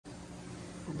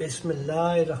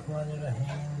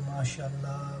बिस्मिल्लाहिर्रहमानिर्रहीम।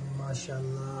 माशाअल्लाह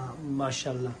माशाअल्लाह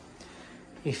माशाअल्लाह।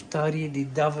 इफ्तारी दी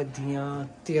दावत दियां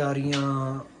तैयारियां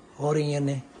हो रही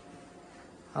ने।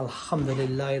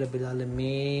 अल्हम्दुलिल्लाह रब्बिल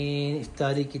आलमीन।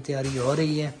 इफ्तारी की तैयारी हो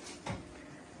रही है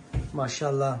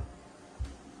माशाअल्लाह।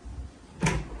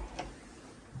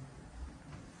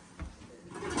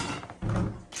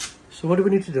 So what do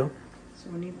we need to do? So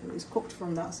it's cooked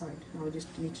from that side. Now we just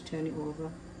need to turn it over.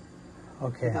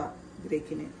 Okay. Without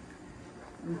breaking it.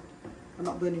 I'm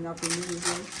not burning up in the as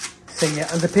well. So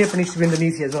yeah, and the paper needs to be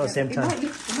underneath here as well at the same time.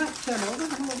 It might turn over. I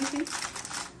don't know what you think.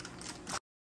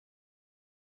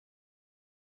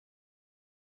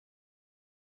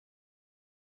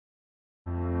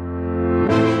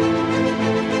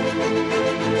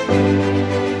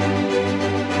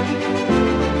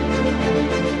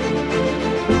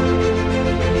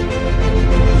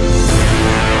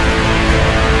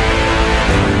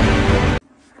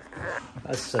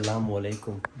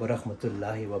 अस्सलामुअलैकुम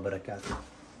वरहमतुल्लाहि वबरकातुह।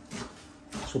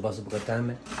 सुबह सुबह का time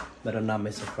है। मेरा नाम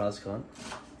है सरफराज खान।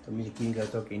 तो मैं यकीन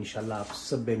करता हूँ कि इंशाल्लाह आप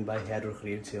सब बिन भाई खैर और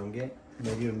खैरियत से होंगे।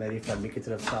 मेरी और मेरी फैमिली की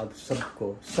तरफ से आप सबको,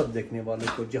 सब देखने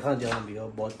वालों को जहाँ जहाँ भी हो,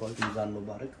 बहुत बहुत रमज़ान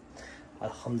मुबारक।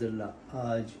 अल्हम्दुलिल्लाह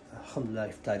आज अल्हम्दुलिल्लाह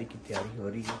इफ्तारी की तैयारी हो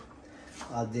रही है।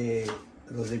 आधे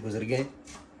रोज़े गुजर गए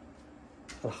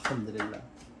अल्हम्दुलिल्लाह।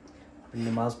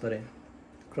 नमाज़ पढ़ें,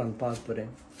 कुरान पाक पढ़ें,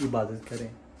 इबादत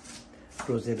करें,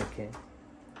 रोज़े रखें।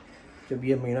 जब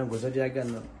ये महीना गुजर जाएगा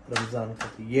ना रमज़ान का,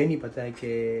 तो ये नहीं पता है कि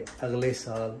अगले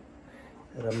साल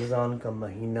रमज़ान का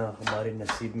महीना हमारे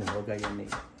नसीब में होगा या नहीं।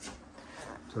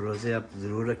 तो रोज़े आप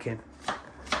ज़रूर रखें।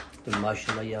 तो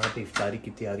माशाल्लाह यहाँ पे इफ्तारी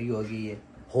की तैयारी हो रही है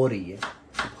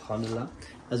सुब्हानअल्लाह।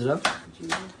 Azra,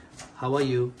 how are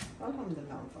you?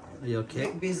 Alhamdulillah. You okay?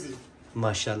 Busy.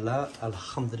 माशाल्लाह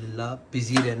अल्हम्दुलिल्लाह।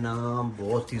 बिज़ी रहना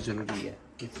बहुत ही ज़रूरी है।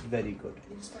 It's very good.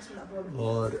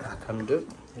 और अल्हम्दु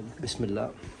बिस्मिल्लाह।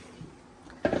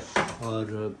 और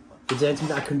is there anything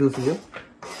that I can do for you?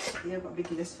 Yeah, I've got a big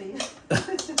list for you.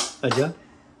 अच्छा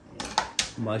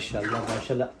माशाल्लाह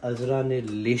माशाल्लाह। अज़रा ने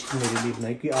लिस्ट मेरे लिए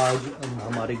बनाई कि आज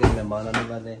हमारे घर मेहमान आने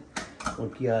वाले हैं।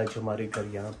 उनकी आज हमारे घर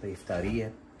यहाँ पे इफ्तारी है।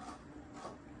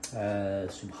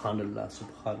 सुब्हानअल्लाह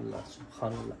सुब्हानअल्लाह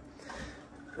सुब्हानअल्लाह।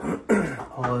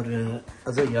 और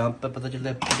अज़रा यहाँ पे पता चल रहा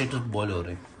है पोटैटोस बॉयल हो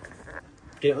रहे हैं।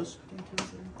 Potatoes?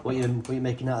 What you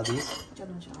making out of these?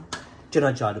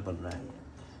 चना चाट बन रहा है।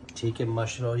 ठीक है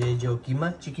माशाल्लाह। ये जो कीमा,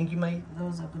 चिकन कीमा है,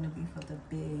 Those are going to be for the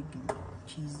big,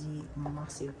 cheesy,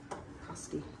 massive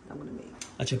pasty I'm going to make.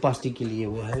 अच्छा पास्ती के लिए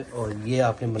वो है। और ये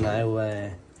आपने बनाया हुआ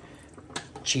है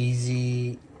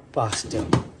चीज़ी पास्ता।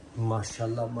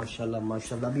 माशाल्लाह माशाल्लाह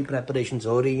माशाल्लाह। अभी प्रेपरेशंस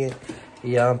हो रही हैं।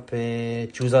 यहाँ पे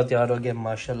चूज़ा तैयार हो गया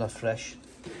माशाल्लाह फ्रेश।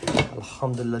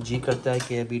 अल्हम्दुलिल्लाह जी करता है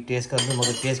कि अभी टेस्ट कर लूँ,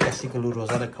 मगर टेस्ट कैसे कर लूँ,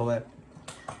 रोज़ा रखा हुआ है।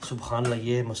 सुबहानअल्लाह।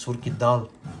 ये मसूर की दाल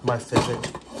माय फेवरेट।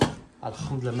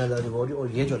 अल्हम्दुलिल्लाह मैं रिवॉर्ड।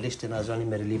 और ये जो लिस्ट है नाज़रा ने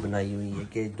मेरे लिए बनाई हुई है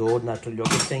कि 2 नेचुरल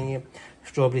योगर्ट चाहिए,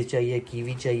 स्ट्रॉबेरी चाहिए,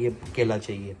 कीवी चाहिए, केला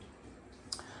चाहिए।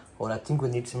 और I think we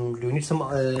need some, do you need some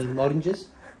oranges?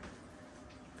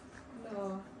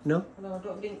 No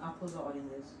don't bring apples or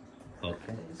oranges.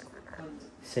 Okay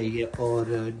सही है। और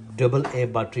डबल ए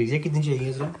बैटरीज ये कितनी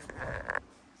चाहिए sir?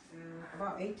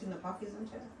 About 8 in the pack, isn't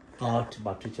it? 8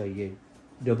 battery चाहिए।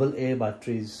 Double A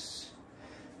batteries.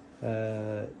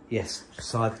 यस।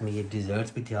 साथ में ये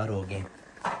डिज़र्ट्स भी तैयार हो गए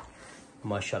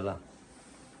माशाल्लाह।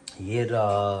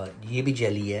 ये भी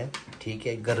जेली है। ठीक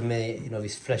है, घर में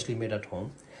इस फ्रेशली मेड एट होम।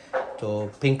 तो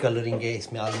पिंक कलरिंग है,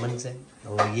 इसमें आलमंड्स हैं।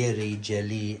 और ये रही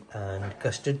जेली एंड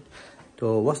कस्टर्ड।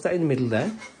 तो what's that in the middle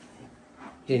that?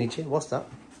 ये नीचे what's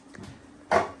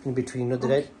that in between? Know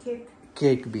that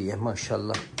cake भी है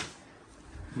माशाल्लाह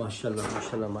माशाल्लाह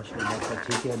माशाल्लाह माशाल्लाह।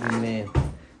 ठीक है, अभी मैं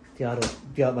तैयार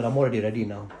but I am already ready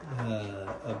now.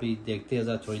 अभी देखते हैं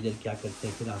ज़रा थोड़ी देर क्या करते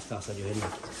हैं, फिर आस्ता आस्ता जो है ना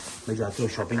मैं जाता हूँ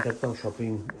शॉपिंग करता हूँ।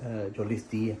 शॉपिंग जो लिस्ट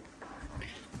दी है,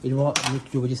 you know what I need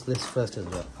to do with this list first as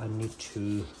well. I need to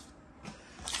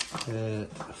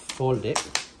fold it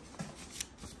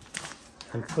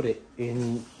and put it in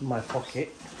my pocket,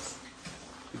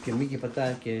 क्योंकि मुझे पता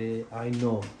है कि I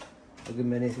know अगर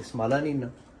मैंने इसे संभाला नहीं ना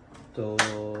तो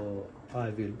I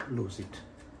will lose it.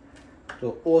 तो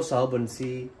वो साबन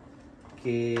सी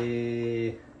कि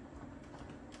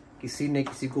किसी ने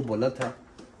किसी को बोला था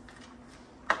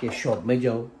कि शॉप में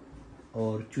जाओ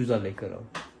और चूज़ा लेकर आओ।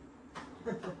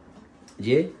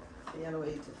 ये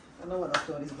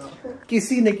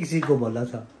किसी ने किसी को बोला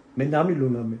था, मैं नाम नहीं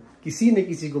लूँगा, मैं किसी ने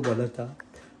किसी को बोला था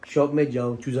शॉप में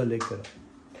जाओ चूज़ा लेकर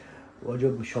आओ। और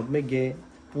जब शॉप में गए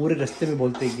पूरे रास्ते में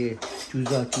बोलते गए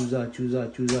चूज़ा चूज़ा चूज़ा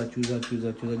चूज़ा चूज़ा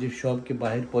चूज़ा चूज़ा। जब शॉप के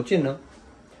बाहर पहुँचे ना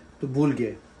तो भूल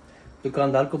गए।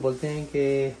 दुकानदार को बोलते हैं कि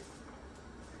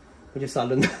मुझे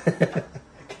सालन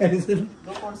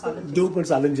सालन 2 पॉइंट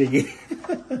सालन चाहिए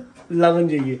लवन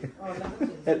चाहिए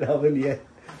लवन ये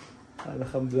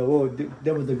alhamdulillah oh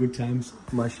that was the good times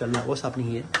mashallah what's happening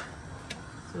here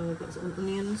so we've got some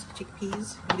onions,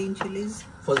 chickpeas, green chilies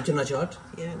for the tuna chaat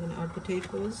yeah I'm going to add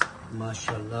potatoes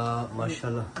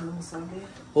mashallah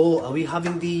oh are we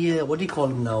having the what do you call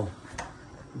them now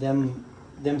them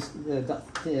I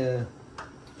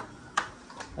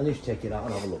need to check it out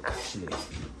and have a look actually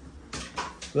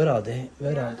where are they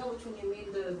I know which one you mean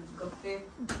the gappe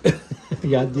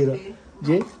yeah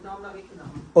Jay no I'm not making that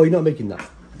one oh you're not making that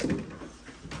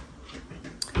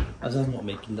as I'm not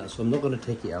making that so I'm not going to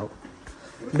take it out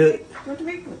no do you want to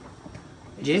make it?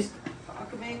 Jay I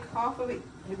can make half of it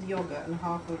with yogurt and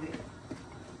half of it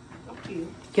up to you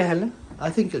kya hai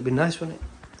I think it'll be nice won't it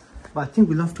but I think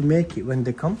we'll have to make it when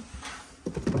they come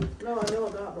no I know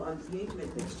that but I need to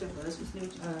make mixture first just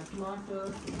need tomato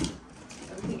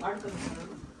everything add them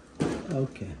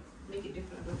okay make it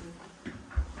different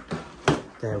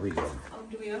there we go how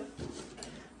do we have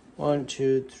 1 2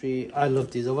 3 I love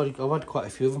these I've had quite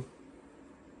a few of them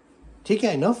ठीक है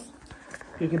enough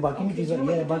क्योंकि बाकी की चीज़ें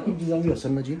ये बाकी चीज़ें भी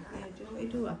होसन ना जी I've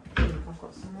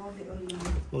got some more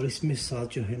little और इसमें साथ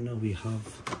जो है ना we have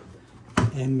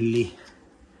Emily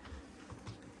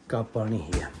का पानी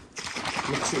here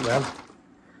mix it well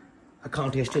I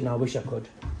can't taste it now I wish I could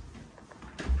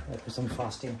because I'm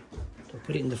fasting so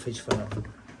put it in the fridge for now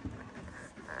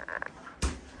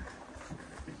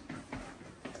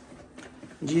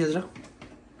जी हजरा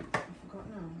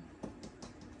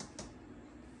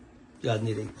याद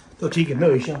नहीं रही तो ठीक है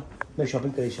मैं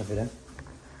शॉपिंग कर ईशा फिर है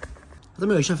तो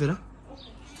मैं ईशा फिर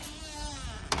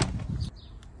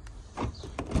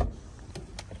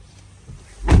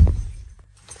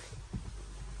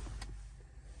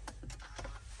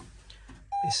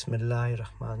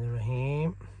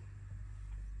बिस्मिल्लाहिर्रहमानिर्रहीम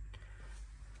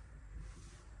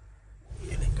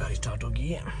ये गाड़ी स्टार्ट हो गई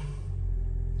है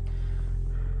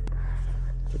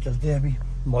तो चलते हैं अभी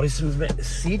मॉरिसन में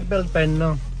सीट बेल्ट पहनना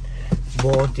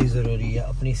बहुत ही ज़रूरी है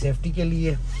अपनी सेफ्टी के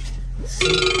लिए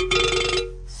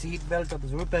सीट बेल्ट अब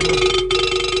जरूर पहनो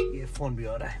ये फ़ोन भी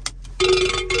आ रहा है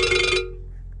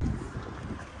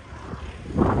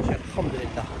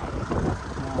अल्हम्दुलिल्लाह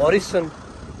मॉरिसन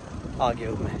आ गया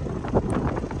हूँ मैं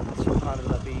सुभान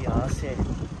अल्लाह भी यहाँ से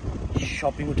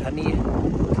शॉपिंग उठानी है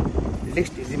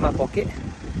list is in my pocket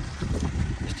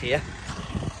ठीक है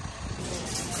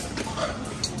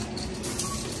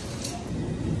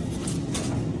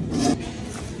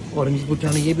ऑरेंज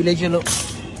उठाने ये भी ले चलो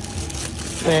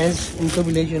फैंस इनको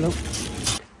भी ले चलो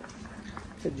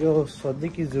तो जो सौदे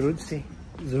की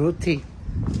ज़रूरत थी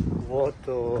वो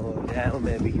तो लाया हूँ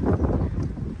मैं भी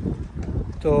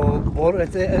तो बोल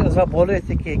रहे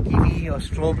थे कि कीवी और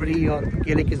स्ट्रॉबेरी और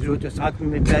केले की ज़रूरत है साथ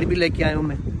में बैर भी लेके आया हूँ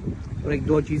मैं और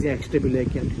 1-2 चीज़ें एक्स्ट्रा भी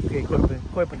लेके आया क्योंकि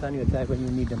कोई पता नहीं होता है कोई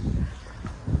नीड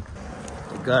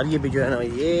गाड़ी भी जो है ना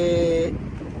ये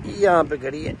यहाँ पे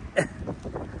खड़ी है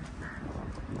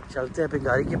चलते हैं अभी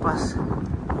गाड़ी के पास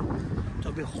तो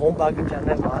अभी होम बाग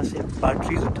जाना है वहाँ से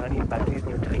बैटरीज उठानी है बैटरीज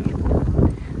नहीं उठाई है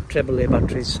ट्रिपल ए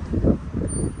बैटरीज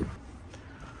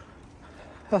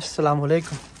अस्सलाम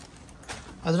वालेकुम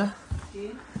अजरा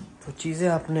तो चीज़ें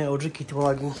आपने ऑर्डर की थी वो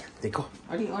आ गई देखो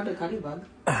ऑर्डर करी बाग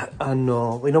no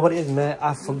you know what it is man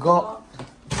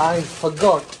I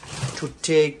forgot to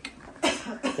take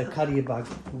the carrier bag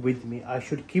with me I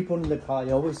should keep on in the car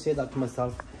I always say that to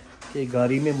myself कि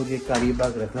गाड़ी में मुझे carrier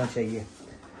bag रखना चाहिए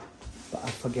but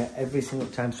I forget every single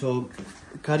time so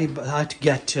I had to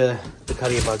get the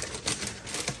carrier bag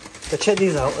so check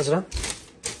these out Azra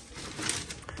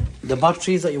the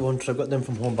batteries that you want I got them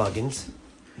from Home Bargains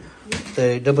the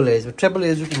double A's but triple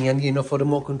A's looking handy enough for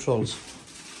remote controls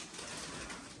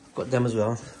got them as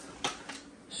well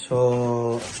so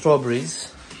strawberries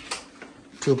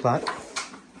 2-pack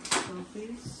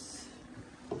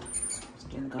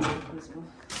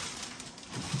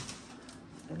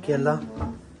Kela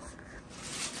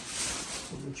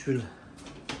which will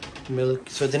milk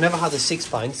so they never had the 6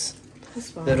 pints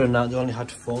they run out they only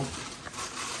had 4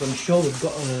 so I'm sure we've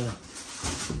got a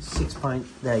 6 pint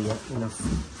there yeah enough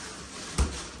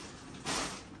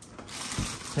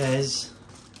pears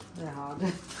they're hard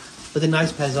but they're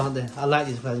nice pears aren't they I like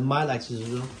these pears my likes these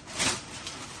as well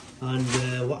and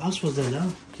what else was there now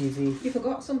kiwi you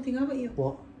forgot something haven't you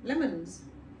what lemons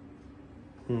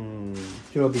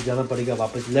चलो अभी जाना पड़ेगा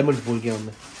वापस lemon भूल गया हूँ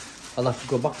मैं I'll have to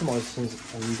go back to Morrison's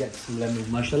and get some lemons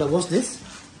माशाल्लाह what's this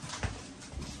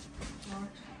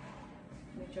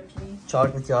चाट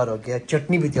भी तैयार हो गया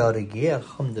चटनी भी तैयार हो गई है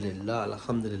अल्हम्दुलिल्लाह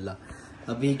अल्हम्दुलिल्लाह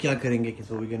अभी क्या करेंगे कि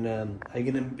so we're gonna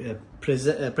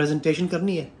presentation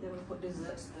करनी है put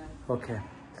desserts there okay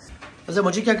अच्छा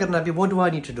मुझे क्या करना है अभी? What do I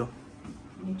need to do?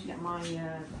 You need to get my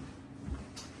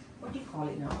what do you call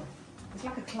it now? It's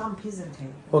like a clamp, isn't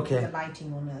it? Okay. With the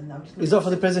lighting on it. And I'm just Is that for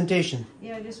the presentation?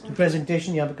 Yeah, just The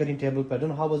presentation, yeah, cutting table. I don't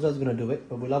know how I was going to do it,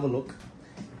 but we'll have a look.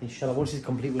 Inshallah, once it's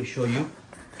complete, we'll show you.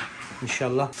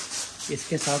 Inshallah.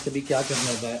 इसके साथ अभी क्या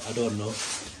करना है? I don't know.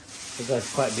 Because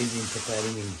it's quite busy in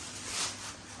preparing him.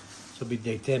 So अभी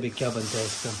देखते हैं अभी क्या बनता है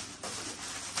इसका.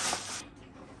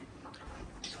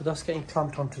 So that's getting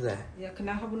clamped onto there. Yeah, can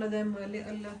I have one of them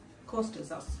little coasters?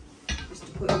 That's just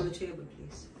to put on the table,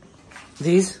 please.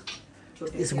 These?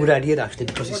 It's a good idea actually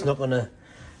because it's not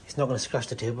gonna scratch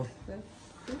the table.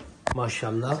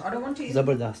 MashaAllah. I don't want to.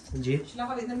 Zabardast. Ji. Shall I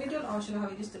have it in the middle or shall I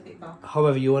have it just a bit back?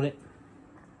 However you want it.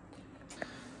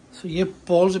 So ये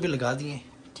poles अभी लगा दिए,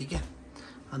 ठीक है?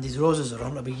 And these roses are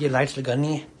on. अभी ये lights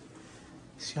लगानी है.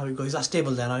 See how it goes. That's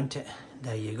stable then, aren't it?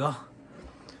 There you go.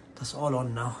 That's all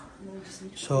on now.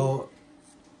 So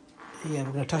yeah,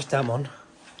 we're gonna touch them on.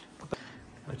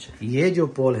 अच्छा, ये जो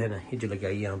pole है ना, ये जो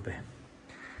लगाई है यहाँ पे.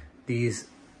 These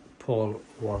pole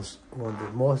was one of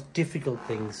the most difficult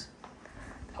things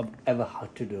I've ever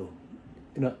had to do.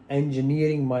 You know,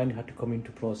 engineering mind had to come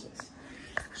into process.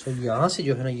 So यहाँ से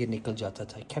जो है ना ये निकल जाता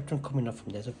था. Kept on coming up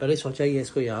from there. So पहले सोचा ये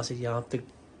इसको यहाँ से यहाँ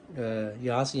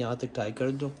तक tie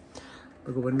कर दो.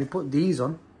 But when we put these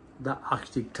on, that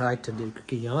actually tightened it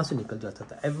क्योंकि यहाँ से निकल जाता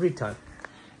था. Every time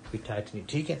we tighten it.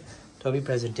 ठीक है. तो अभी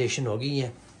presentation हो गई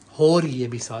है. हो रही है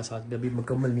अभी साथ में अभी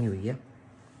मुकम्मल नहीं हुई है.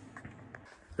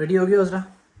 Ready हो गया उजरा?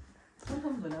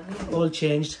 All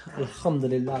changed.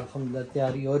 Alhamdulillah, alhamdulillah.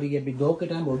 तैयारी हो रही है. अभी 2 का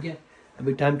टाइम हो गया.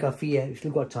 अभी टाइम काफ़ी है.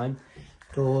 Still got time.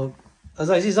 तो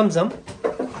अज़ा इसी ज़मज़म.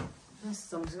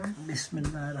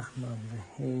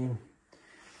 बिस्मिल्लाहिर्रहमानिर्रहीम.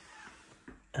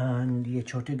 And ये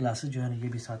छोटे ग्लासेस जो है ना ये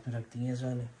भी साथ में रख दिए हैं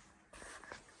ज़रा ने.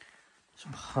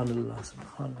 सुभानअल्लाह,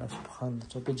 सुभानअल्लाह, सुभानअल्लाह.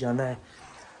 तो पे जाना है.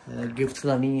 गिफ्ट्स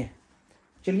लानी है.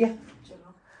 चलिए.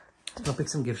 I'll pick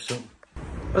some gifts up.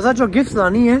 अज़ा जो गिफ्ट्स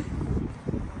लानी है.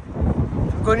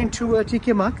 Going to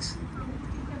TK Maxx.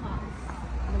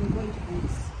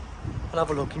 I'll have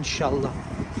a look inshallah.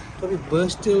 तो अभी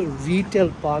Bristol Retail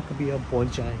Park भी हम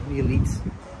पहुंच जाए ये लीड्स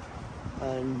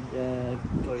and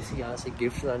तो इसी यहाँ से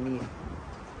गिफ्ट लानी है.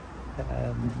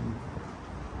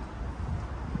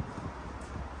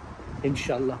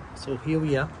 Inshallah. So here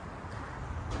we are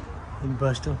in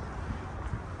Bristol.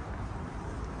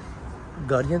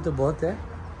 गाड़ियाँ तो बहुत है.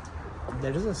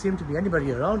 There doesn't seem to be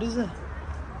anybody around, is there?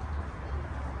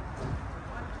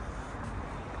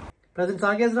 Presents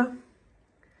आ गया जरा.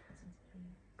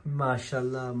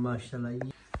 माशाल्लाह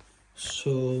माशाल्लाह.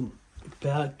 So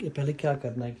पहले क्या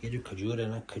करना है कि ये जो खजूर है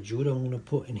ना, खजूर I'm gonna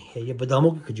put in here. ये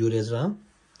बादामों की खजूर है जरा.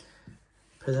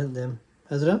 Present them.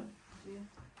 Ezra? Yeah.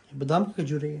 ये बादाम की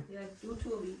खजूर है ये. Yeah, do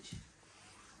 2 of each.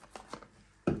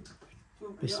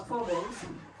 You got 4 bowls?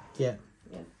 Yeah.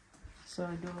 Yeah. So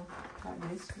I do like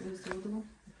this. Where's the other one?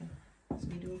 Okay. So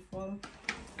we do 4.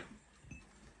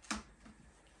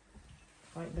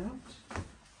 Like that.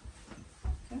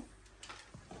 Okay.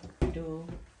 We do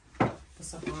the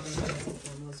Sahara Desert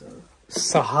one as well.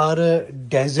 Sahara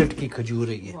Desert की खजूर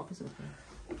है ये.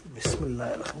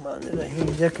 बिस्मिल्लाहिर्रहमानिर्रहीम.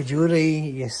 ये खजूर है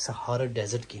ये Sahara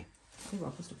desert की.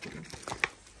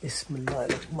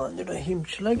 बिस्मिल्लाहिर्रहमानिर्रहीम.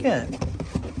 चला गया है.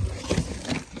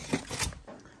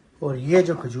 और ये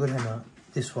जो खजूर है ना,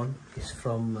 this one is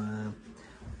from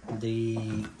the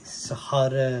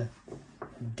Sahara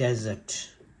Desert.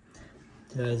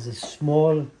 There's a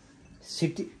small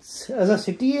city. As a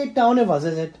city, a town, was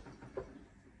it?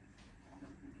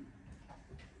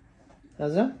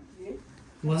 As a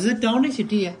was it town or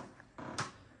city? It's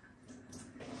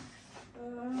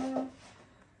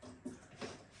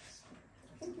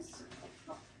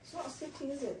not a city,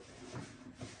 is it?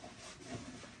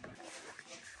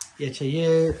 Yeah,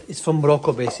 ये it's from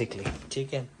Morocco basically.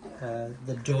 ठीक है.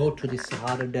 The door to the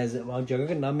Sahara Desert. वहाँ जगह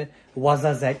का नाम है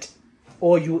Ouarzazate.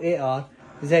 OUARZAZATE.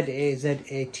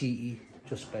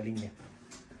 जो spelling है.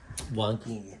 वहाँ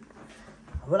की है.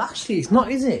 Well, actually, it's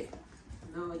not, is it?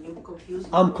 No, you're confused.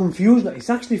 I'm confused. It's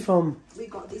actually from. We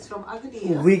got this from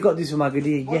Agadir. We got this from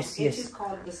Agadir. Yes, It yes. is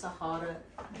called the Sahara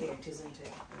Desert, isn't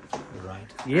it? Right.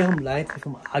 Yeah, हम लाए थे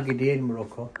from Agadir in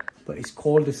Morocco, but it's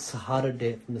called the Sahara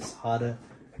Desert, from the Sahara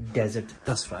Desert.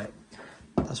 That's right.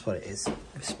 That's what it is.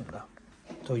 Bismillah.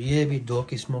 तो ये भी 2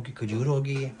 किस्मों की खजूर हो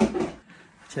गई है.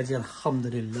 अच्छा जी,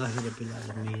 अल्हम्दुलिल्लाह रब्बिल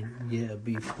आलमीन. ये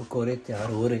अभी पकोड़े तैयार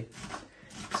हो रहे.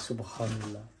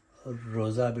 सुबहानअल्लाह.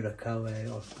 रोज़ा भी रखा हुआ है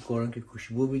और पकौड़ों की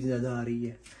खुशबू भी ज़्यादा आ रही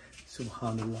है.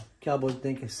 सुबहानअल्लाह. क्या बोलते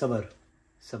हैं कि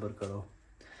सब्र करो.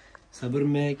 सब्र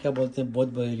में क्या बोलते हैं, बहुत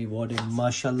बड़ी रिवॉर्ड है.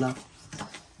 माशाल्लाह.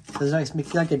 इसमें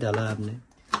क्या क्या डाला है आपने?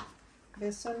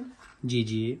 बेसन, जी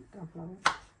जी फ्लावर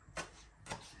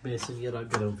बेसिक ये रहा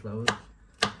गरम फ्लावर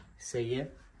सही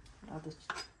है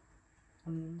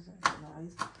onions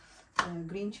nice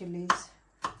green chilies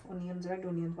onions red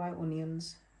onions white onions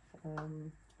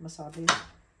masala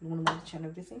loon mirch and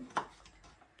everything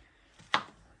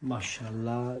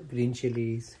माशाल्लाह ग्रीन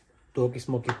चिलीज 2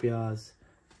 किस्मों के प्याज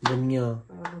धनिया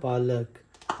पालक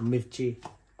मिर्ची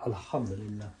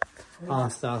अल्हम्दुलिल्लाह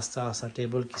आस्ता आस्ता आस्ता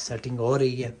टेबल की सेटिंग हो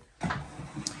रही है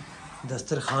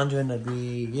दस्तरखान जो है ना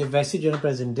अभी ये वैसे जो है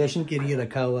प्रेजेंटेशन के लिए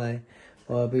रखा हुआ है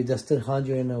और अभी दस्तरखान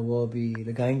जो है ना वो अभी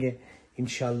लगाएंगे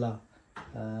इंशाल्लाह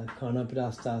खाना फिर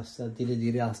आस्ता आस्ता धीरे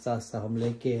धीरे आस्ता आस्ता हम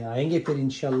लेके आएंगे फिर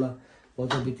इंशाल्लाह वो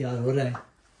तो अभी तैयार हो रहा है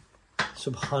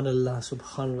सुभान अल्लाह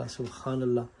सुभान अल्लाह सुभान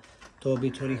अल्लाह तो अभी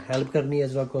थोड़ी हेल्प करनी है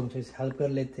अज़वा को हम थोड़ी हेल्प कर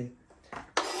लेते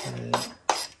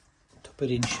तो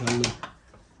फिर इंशाल्लाह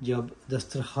जब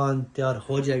दस्तरखान तैयार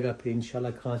हो जाएगा फिर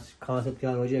इंशाल्लाह खां से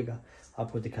तैयार हो जाएगा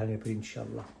आपको दिखाएंगे फिर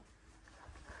इंशाल्लाह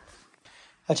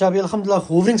अच्छा अभी अल्हम्दुलिल्लाह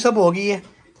हूवरिंग सब हो गई है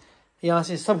यहाँ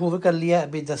से सब हूवर कर लिया है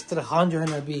अभी दस्तरखान जो है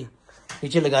ना अभी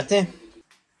नीचे लगाते हैं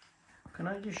Can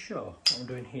I just show what I'm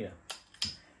doing here?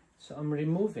 So I'm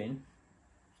removing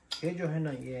ये जो है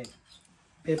ना ये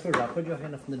पेपर रैपर जो है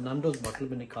ना अपने नंडोज बॉटल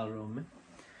में निकाल रहा हूँ मैं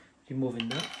removing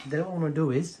that then what I'm going to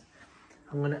do is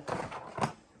I'm going to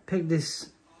pick this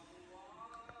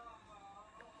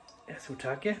ऐसे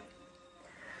उठा के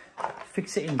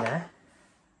fix it in there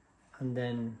and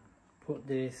then put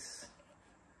this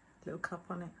little cup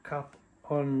on it cup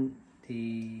on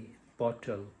the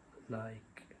bottle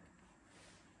like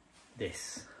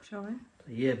this show me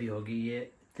तो ये भी होगी ये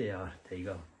तैयार there you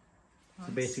go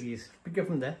so basically pick it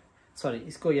from there sorry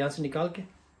इसको यहाँ से निकाल के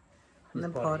and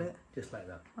then pour it just like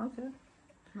that okay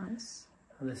nice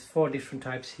and there's 4 different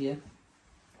types here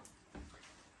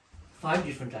 5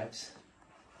 different types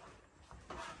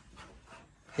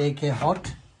एक है hot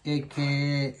एक है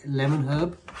lemon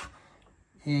herb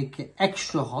एक है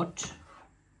extra hot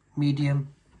medium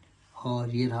और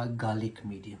ये रहा garlic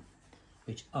medium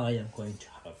which I am going to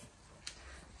have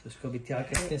तो इसको भी तैयार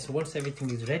करते हैं so once everything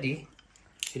is ready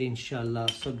फिर इंशाल्लाह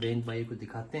सब बहन भाई को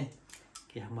दिखाते हैं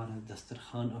कि हमारा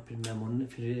दस्तरखान और फिर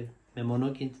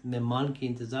मेहमानों की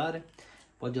इंतज़ार है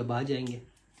और जब आ जाएंगे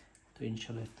तो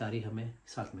इंशाल्लाह इफ्तारी हमें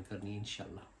साथ में करनी है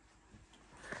इंशाल्लाह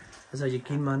ऐसा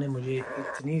यकीन माने मुझे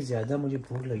इतनी ज़्यादा मुझे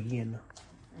भूख लगी है ना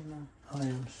आई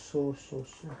एम सो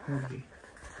हंग्री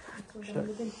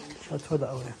थोड़ा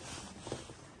और है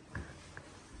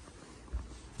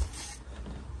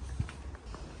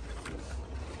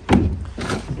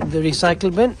द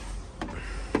रिसाइकल बिन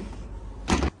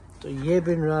तो ये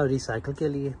बिन रहा रिसाइकल के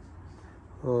लिए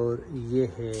और ये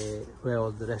है where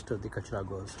all the rest of the कचरा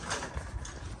goes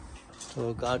तो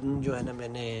गार्डन जो है ना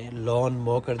मैंने लॉन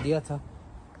मो कर दिया था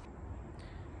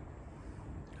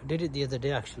I did it the other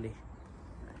day actually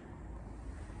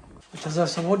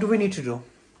so what do we need to do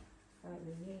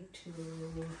we need to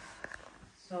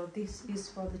so this is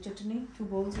for the chutney 2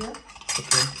 bowls here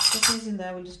okay chutney's in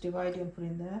there we'll just divide it and put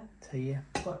in there सही है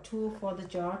got 2 for the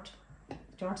charts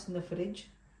in the fridge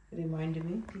reminded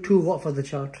me please. 2 what for the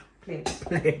chart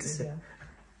plates yeah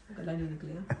got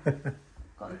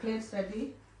the plates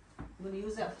ready we're going to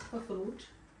use that for fruit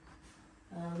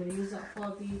we're going to use that for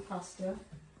the pasta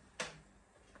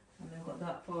and then got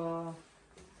that for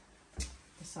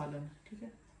the salad okay is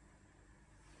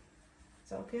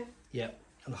that okay yeah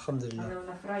alhamdulillah and then when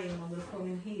I fry them I'm going to put them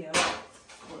in here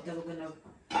but then we're going to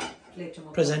plate them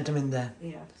present them in there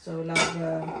yeah so we'll have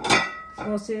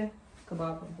samosa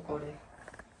kebab and pakode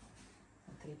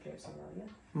 3 plates of that, yeah?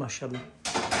 MashaAllah.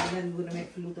 And then we're going to make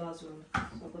faluda as well. So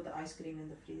I've got the ice cream in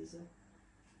the freezer.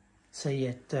 So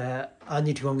yeah, I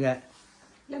need to go and get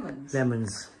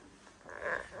lemons.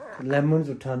 Lemons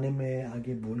उठाने में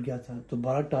आगे भूल गया था तो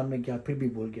 12 time में गया फिर भी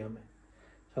भूल गया मैं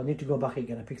so I need to go back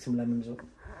again and pick some lemons up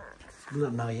do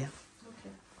that now yeah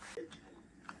okay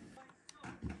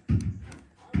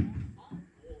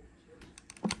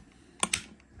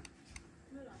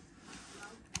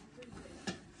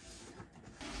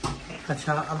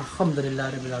अच्छा अल्हम्दुलिल्लाह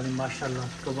रब्बिल आलमीन माशाल्लाह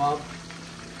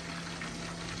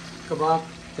कबाब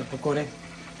के पकोड़े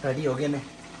रेडी हो गए ने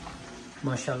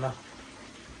माशाल्लाह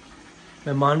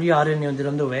मेहमान भी आ रहे हैं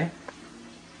अंदर हुए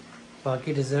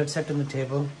बाकी dessert set on the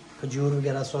table खजूर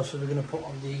वगैरह sauce we gonna put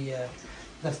on the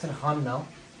Dastarkhwan now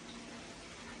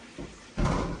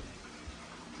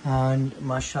and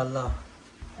माशाल्लाह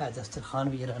दस्तरखान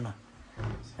भी रहना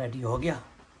रेडी हो गया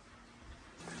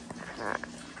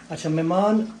अच्छा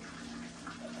मेहमान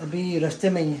अभी रास्ते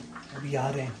में ही हैं अभी आ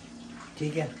रहे हैं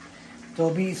ठीक है तो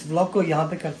अभी इस व्लॉग को यहाँ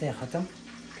पे करते हैं ख़त्म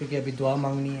क्योंकि अभी दुआ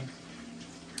मांगनी है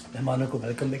मेहमानों को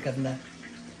वेलकम भी करना है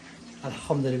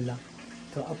अल्हम्दुलिल्लाह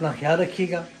तो अपना ख्याल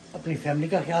रखिएगा, अपनी फैमिली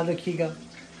का ख्याल रखिएगा,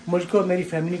 मुझको और मेरी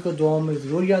फैमिली को दुआओं में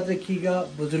ज़रूर याद रखिएगा,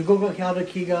 बुज़ुर्गों का ख्याल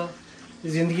रखिएगा।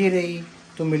 ज़िंदगी रही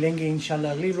तो मिलेंगे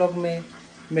इंशाल्लाह अगली व्लॉग में।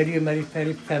 मेरी और मेरी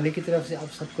फैमिली की तरफ से आप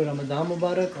सबको रमज़ान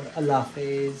मुबारक और अल्लाह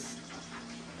हाफ़िज़।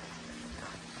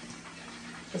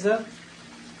 अल्लाह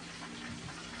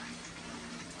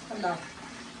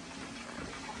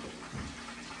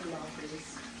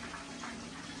हाफ़िज़।